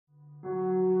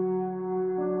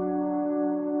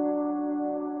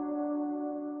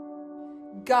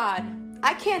God,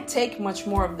 I can't take much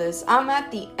more of this. I'm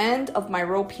at the end of my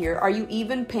rope here. Are you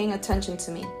even paying attention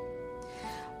to me?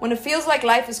 When it feels like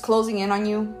life is closing in on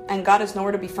you and God is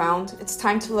nowhere to be found, it's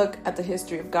time to look at the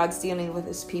history of God's dealing with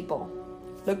his people.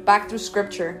 Look back through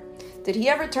scripture. Did he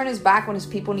ever turn his back when his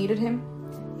people needed him?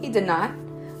 He did not.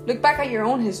 Look back at your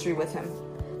own history with him.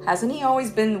 Hasn't he always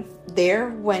been there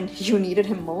when you needed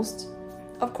him most?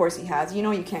 Of course he has. You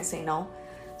know you can't say no.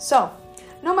 So,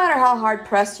 no matter how hard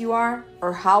pressed you are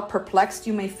or how perplexed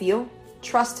you may feel,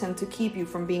 trust him to keep you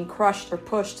from being crushed or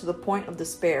pushed to the point of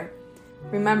despair.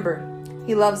 Remember,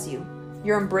 he loves you.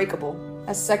 You're unbreakable.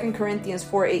 As 2 Corinthians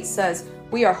 4:8 says,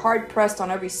 we are hard pressed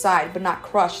on every side, but not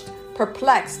crushed,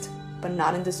 perplexed, but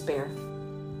not in despair.